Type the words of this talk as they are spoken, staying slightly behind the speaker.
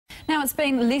Now, it's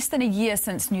been less than a year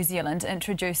since New Zealand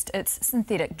introduced its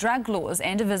synthetic drug laws,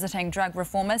 and a visiting drug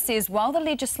reformer says while the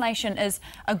legislation is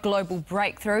a global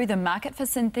breakthrough, the market for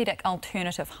synthetic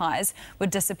alternative highs would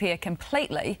disappear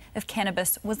completely if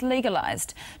cannabis was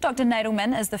legalised. Dr.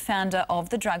 Nadelmann is the founder of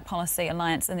the Drug Policy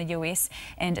Alliance in the US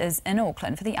and is in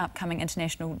Auckland for the upcoming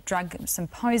International Drug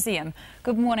Symposium.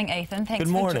 Good morning, Ethan. Thanks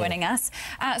for joining us.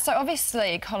 So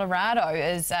obviously Colorado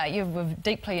is you were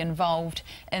deeply involved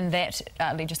in that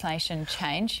legislation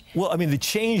change. Well, I mean, the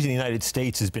change in the United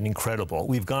States has been incredible.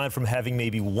 We've gone from having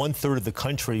maybe 1/3 of the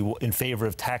country in favor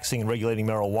of taxing and regulating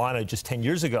marijuana just 10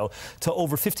 years ago to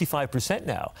over 55%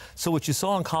 now. So what you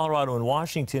saw in Colorado and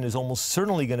Washington is almost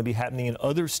certainly going to be happening in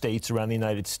other states around the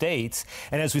United States.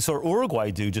 And as we saw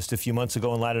Uruguay do just a few months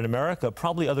ago in Latin America,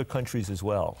 probably other countries as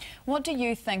well. What do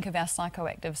you think of our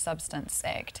Psychoactive Substance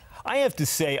Act? I have to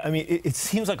say, I mean, it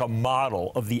seems like a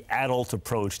model of the adult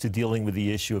approach to dealing with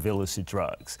the issue of illicit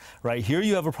drugs, right? Here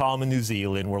you have a problem in New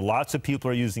Zealand where lots of people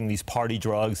are using these party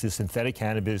drugs, this synthetic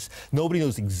cannabis. Nobody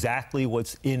knows exactly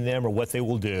what's in them or what they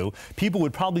will do. People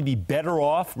would probably be better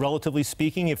off, relatively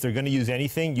speaking, if they're going to use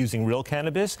anything, using real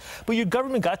cannabis. But your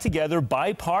government got together,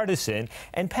 bipartisan,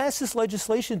 and passed this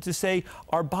legislation to say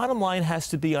our bottom line has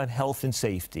to be on health and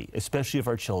safety, especially of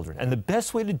our children. And the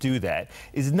best way to do that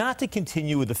is not to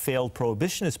continue with the failed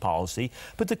prohibitionist policy,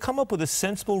 but to come up with a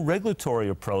sensible regulatory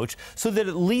approach so that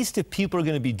at least if people are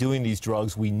going to be doing these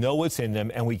drugs, we know what's in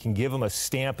them and we can give them a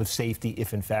stamp of safety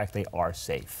if in fact they are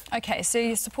safe. Okay, so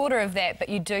you're a supporter of that, but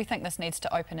you do think this needs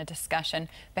to open a discussion,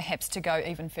 perhaps to go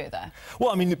even further?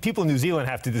 Well, I mean, the people in New Zealand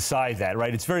have to decide that,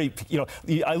 right? It's very, you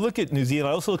know, I look at New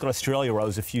Zealand, I also look at Australia where I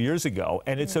was a few years ago,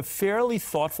 and it's a fairly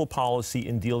thoughtful policy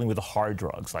in dealing with the hard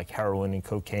drugs like heroin and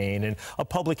cocaine and a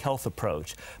public health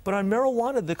approach. But on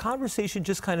marijuana, the conversation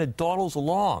just kind of dawdles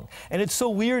along. And it's so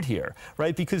weird here,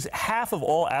 right? Because half of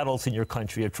all adults in your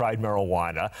country have tried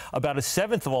marijuana. About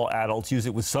 1/7 of all adults use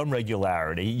it with some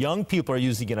regularity. Young people are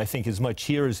using it, I think, as much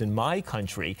here as in my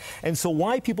country. And so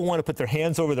why people want to put their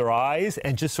hands over their eyes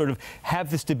and just sort of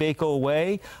have this debate go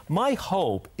away? My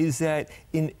hope is that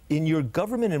in your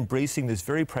government embracing this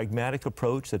very pragmatic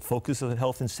approach that focuses on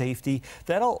health and safety,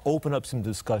 that'll open up some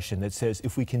discussion that says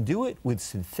if we can do it with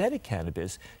synthetic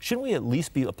cannabis, shouldn't we at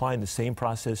least be applying the same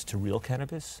process to real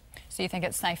cannabis? So you think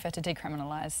it's safer to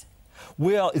decriminalise?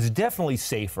 Well, it's definitely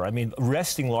safer. I mean,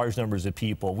 arresting large numbers of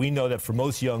people, we know that for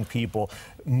most young people,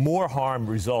 more harm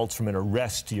results from an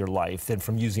arrest to your life than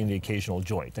from using the occasional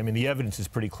joint. I mean, the evidence is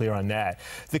pretty clear on that.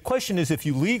 The question is, if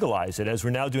you legalize it, as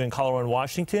we're now doing in Colorado and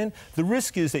Washington, the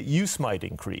risk is that use might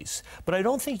increase. But I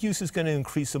don't think use is going to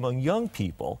increase among young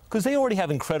people because they already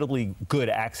have incredibly good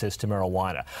access to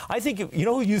marijuana. I think, you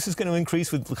know who use is going to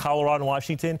increase with Colorado and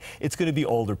Washington? It's going to be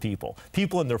older people.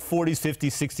 People in their 40s,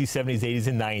 50s, 60s, 70s, 80s,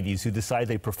 and 90s who decide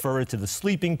they prefer it to the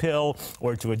sleeping pill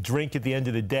or to a drink at the end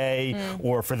of the day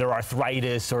or for their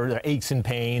arthritis or their aches and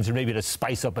pains or maybe to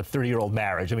spice up a 30-year-old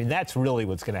marriage. I mean, that's really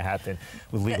what's going to happen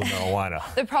with legal marijuana.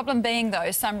 The problem being,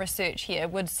 though, some research here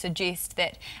would suggest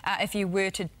that if you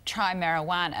were to try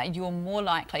marijuana, you're more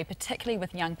likely, particularly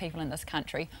with young people in this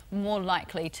country, more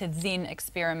likely to then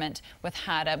experiment with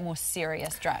harder, more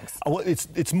serious drugs. Well,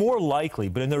 it's more likely,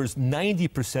 but then there's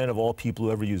 90% of all people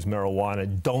who ever use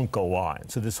marijuana don't go on.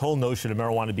 So this whole notion of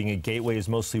marijuana being a gateway is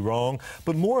mostly wrong.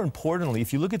 But more importantly,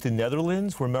 if you look at the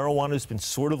Netherlands, where marijuana has been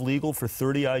sort of legal for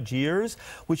 30-odd years,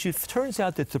 which it turns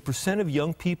out that the percent of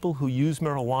young people who use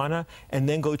marijuana and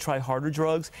then go try harder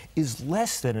drugs is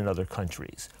less than in other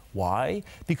countries. Why?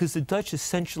 Because the Dutch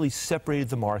essentially separated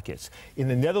the markets. In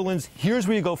the Netherlands, here's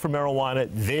where you go for marijuana,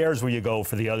 there's where you go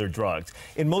for the other drugs.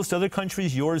 In most other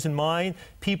countries, yours and mine,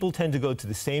 people tend to go to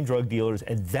the same drug dealers,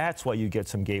 and that's why you get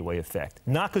some gateway effect.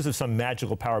 Not because of some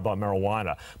magical power about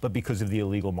marijuana, but because of the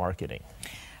illegal marketing.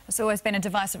 It's always been a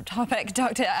divisive topic.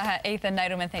 Dr. Ethan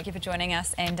Nadelmann, thank you for joining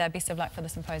us, and best of luck for the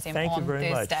symposium on Thursday. Thank you very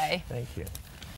much. Thank you.